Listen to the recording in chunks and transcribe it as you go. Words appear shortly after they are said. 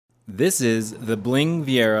This is the Bling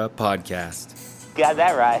Vieira podcast. Got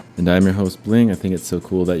that right. And I'm your host, Bling. I think it's so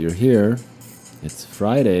cool that you're here. It's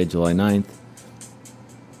Friday, July 9th,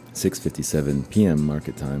 6:57 p.m.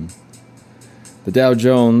 market time. The Dow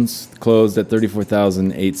Jones closed at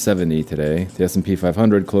 34,870 today. The S&P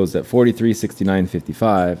 500 closed at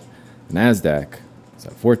 4369.55. The NASDAQ is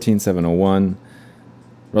at 14,701.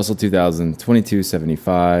 Russell 2000,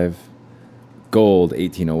 2275. Gold,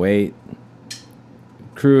 1808.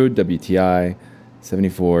 Crude, WTI,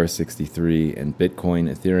 74.63. And Bitcoin,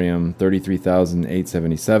 Ethereum,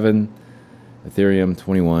 33,877. Ethereum,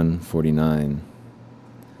 21.49.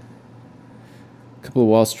 A couple of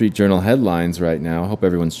Wall Street Journal headlines right now. Hope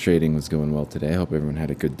everyone's trading was going well today. Hope everyone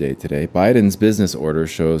had a good day today. Biden's business order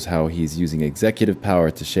shows how he's using executive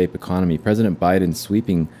power to shape economy. President Biden's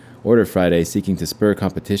sweeping order Friday, seeking to spur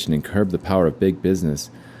competition and curb the power of big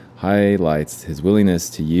business, highlights his willingness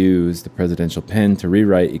to use the presidential pen to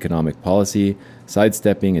rewrite economic policy,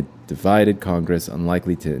 sidestepping a divided Congress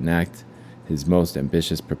unlikely to enact his most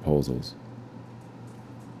ambitious proposals.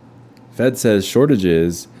 Fed says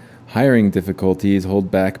shortages, hiring difficulties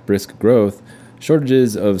hold back brisk growth.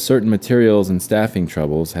 Shortages of certain materials and staffing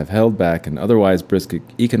troubles have held back an otherwise brisk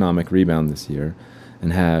economic rebound this year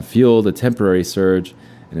and have fueled a temporary surge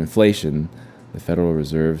in inflation, the Federal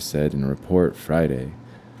Reserve said in a report Friday.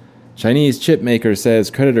 Chinese chip maker says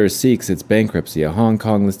creditor seeks its bankruptcy. A Hong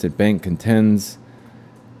Kong-listed bank contends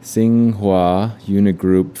Tsinghua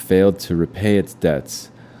Unigroup failed to repay its debts.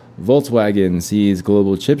 Volkswagen sees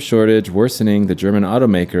global chip shortage worsening. The German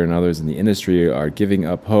automaker and others in the industry are giving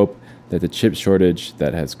up hope that the chip shortage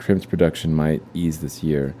that has crimped production might ease this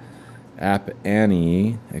year. App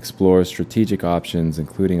Annie explores strategic options,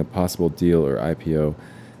 including a possible deal or IPO.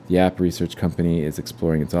 The app research company is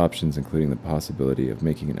exploring its options, including the possibility of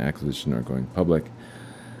making an acquisition or going public.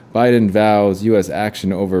 Biden vows U.S.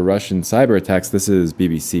 action over Russian cyber attacks. This is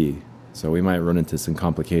BBC, so we might run into some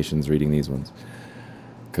complications reading these ones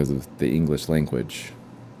because of the English language.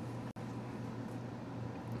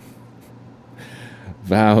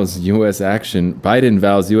 Biden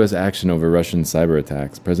vows U.S. action over Russian cyber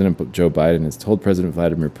attacks. President Joe Biden has told President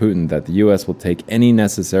Vladimir Putin that the U.S. will take any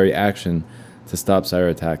necessary action to stop cyber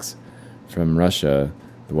attacks from Russia,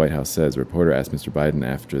 the White House says. A reporter asked Mr. Biden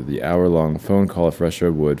after the hour-long phone call if Russia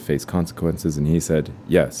would face consequences, and he said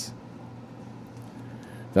yes.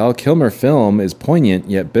 Val Kilmer film is poignant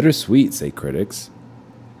yet bittersweet, say critics.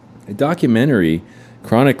 A documentary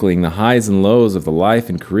chronicling the highs and lows of the life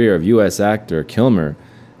and career of U.S. actor Kilmer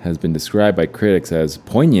has been described by critics as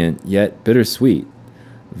poignant yet bittersweet.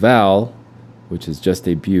 Val, which has just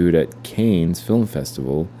debuted at Cannes Film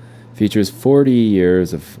Festival, features 40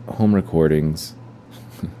 years of home recordings,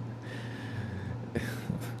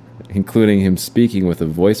 including him speaking with a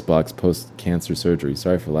voice box post-cancer surgery.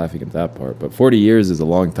 Sorry for laughing at that part, but 40 years is a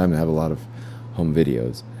long time to have a lot of home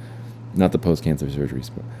videos. Not the post-cancer surgeries,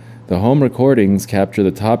 but the home recordings capture the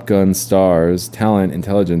Top Gun star's talent,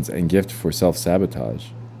 intelligence, and gift for self-sabotage.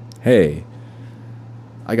 Hey,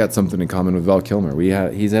 I got something in common with Val Kilmer. He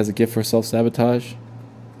has a gift for self-sabotage?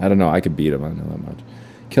 I don't know. I could beat him. I don't know that much.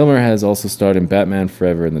 Kilmer has also starred in Batman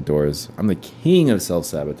Forever and The Doors. I'm the king of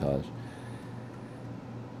self-sabotage.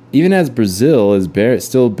 Even as Brazil is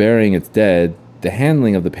still burying its dead, the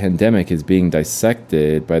handling of the pandemic is being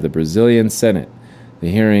dissected by the Brazilian Senate. The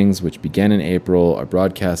hearings, which began in April, are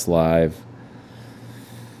broadcast live.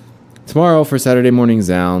 Tomorrow for Saturday Morning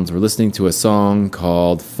Zounds, we're listening to a song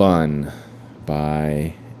called Fun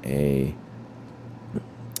by a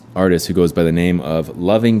artist who goes by the name of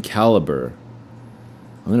Loving Caliber.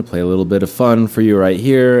 I'm going to play a little bit of Fun for you right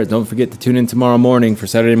here. Don't forget to tune in tomorrow morning for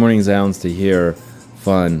Saturday Morning Zounds to hear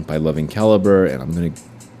Fun by Loving Caliber, and I'm going to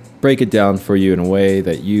break it down for you in a way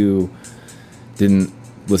that you didn't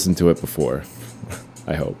listen to it before,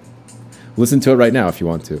 I hope. Listen to it right now if you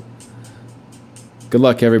want to. Good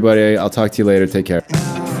luck, everybody. I'll talk to you later. Take care.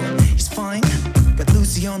 It's fine. Got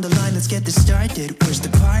Lucy on the line. Let's get this started. Where's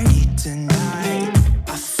the party tonight?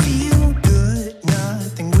 I feel good.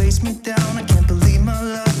 Nothing weighs me down. I can't believe my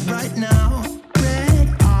luck right now.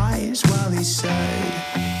 Red eyes while he said,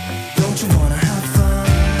 don't you wanna have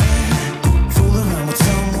fun? Fool around with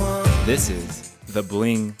someone. This is the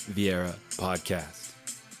Bling Vieira podcast.